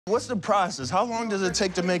What's the process? How long does it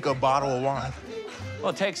take to make a bottle of wine? Well,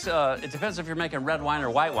 it takes, it depends if you're making red wine or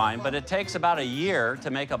white wine, but it takes about a year to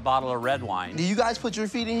make a bottle of red wine. Do you guys put your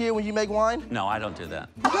feet in here when you make wine? No, I don't do that.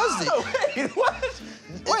 Who does it? Wait, what?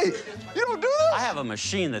 Wait, you don't do this? I have a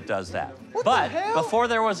machine that does that. What but the hell? before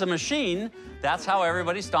there was a machine, that's how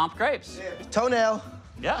everybody stomped grapes. Toenail.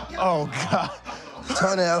 Yeah. Oh, God.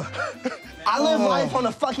 Toenail. I live life on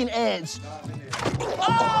the fucking edge.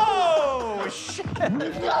 Oh, shit.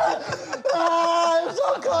 Oh, I'm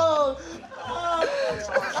so cold.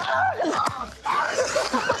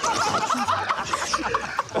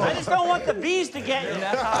 I just don't want the bees to get you.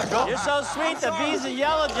 That's how I go. You're so sweet, the bees and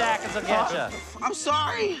yellow jackets will get you. I'm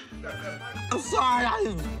sorry. I'm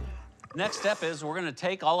sorry. Next step is we're gonna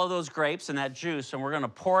take all of those grapes and that juice and we're gonna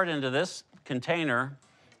pour it into this container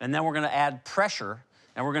and then we're gonna add pressure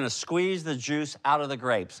and we're gonna squeeze the juice out of the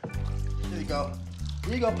grapes. Here you go.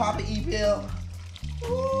 Here you go, Papa E-Pill.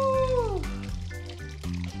 Woo!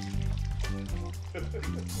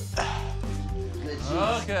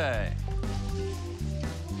 Okay.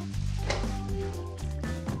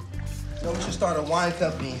 So we should start a wine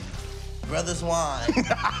company. Brothers Wine.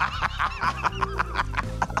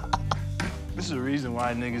 This is the reason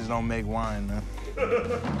why niggas don't make wine, man.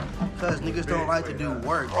 Because niggas don't like to do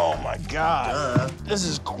work. Oh, my God. This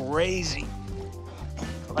is crazy.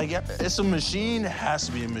 Like, it's a machine. It has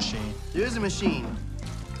to be a machine. There's a machine.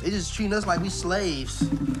 They just treat us like we slaves.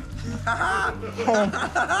 I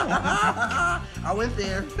went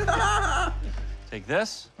there. Take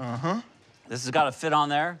this. Uh-huh. This has got to fit on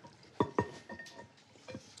there.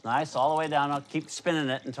 Nice, all the way down. I'll keep spinning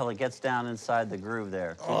it until it gets down inside the groove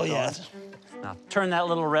there. Keep Oh, going. yeah. Now, turn that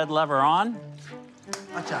little red lever on.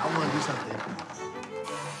 Watch out, I want to do something.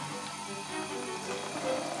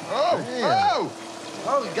 Oh, oh!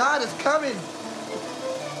 Oh, God, it's coming.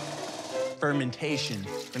 Fermentation.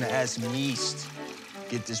 Gonna add some yeast.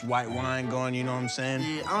 Get this white wine going, you know what I'm saying?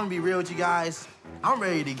 Yeah, I'm gonna be real with you guys. I'm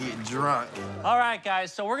ready to get drunk. All right,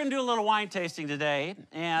 guys, so we're gonna do a little wine tasting today.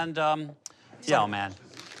 And, yeah, man,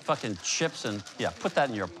 fucking chips and, yeah, put that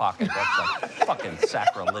in your pocket. That's like fucking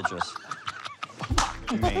sacrilegious.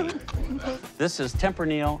 Me. This is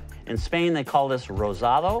Tempranillo. In Spain, they call this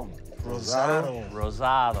rosado. Rosado.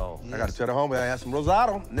 Rosado. I gotta tell the homie I had some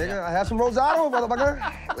rosado, nigga. I had some rosado,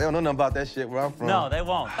 motherfucker. They don't know nothing about that shit where I'm from. No, they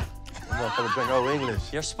won't. Motherfucker drink old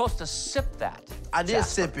English. You're supposed to sip that. I did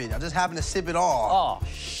sip it. I just happened to sip it all. Oh,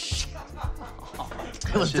 shit.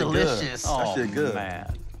 It was shit good. delicious. That Oh, shit good.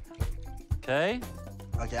 man. Okay.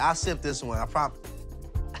 Okay, I'll sip this one. I promise.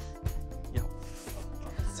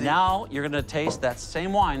 Now you're gonna taste that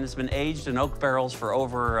same wine that's been aged in oak barrels for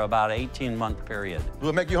over about 18-month period. Do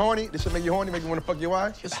it make you horny? This should make you horny, make you wanna fuck your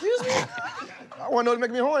wife? Excuse me? I wanna know to make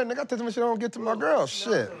me horny, nigga. I tell them shit I don't get to my girl.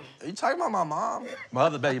 Shit. Are you talking about my mom? My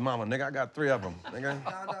other baby mama, nigga. I got 3 of them, nigga.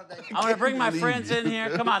 I'm gonna bring my friends in here.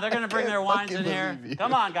 Come on, they're gonna bring their wines in here.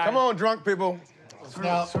 Come on, guys. Come on, drunk people.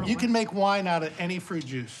 Now, you can make wine out of any fruit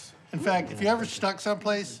juice. In fact, if you're ever stuck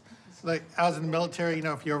someplace, like I was in the military, you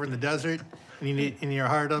know, if you're over in the desert and you're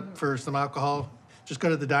hard up for some alcohol, just go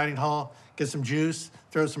to the dining hall, get some juice,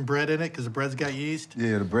 throw some bread in it, because the bread's got yeast.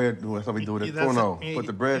 Yeah, the bread, that's how we do it at That's Pruno. it. Put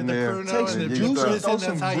the bread in there. Pruno and and you the get juice the- in,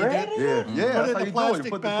 that's how you do it. Yeah, yeah, Put that's it how in you the do it.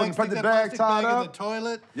 plastic Put bag, the stick that bag plastic tied bag in up. the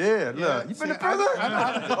toilet. Yeah, look. You been to prison?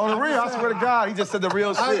 I- On the real, I swear to God, he just said the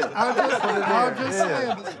real shit. I'm just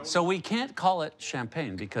saying. So we can't call it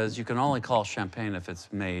champagne because you can only call champagne if it's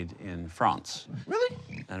made in France. Really?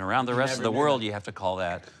 And around the rest of the world, you have to call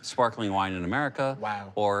that sparkling wine in America.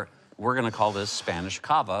 Wow. Or we're gonna call this Spanish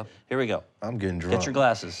cava. Here we go. I'm getting drunk. Get your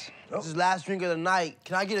glasses. This is last drink of the night.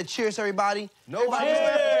 Can I get a cheers, everybody? No Everybody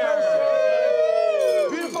cheers.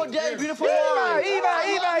 Beautiful day, beautiful wine. Arriba!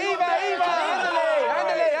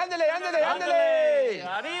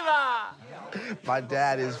 My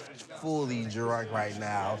dad is fully drunk right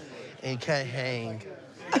now and can't hang.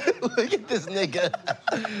 Look at this nigga.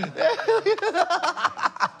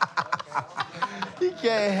 He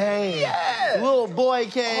can't hang. Yeah. Little boy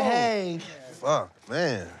can't hang. Fuck,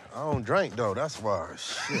 man. I don't drink, though. That's why.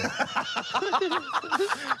 Shit.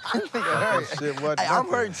 Shit, what? Hey, I'm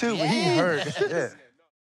hurt too, but he hurt. Yeah.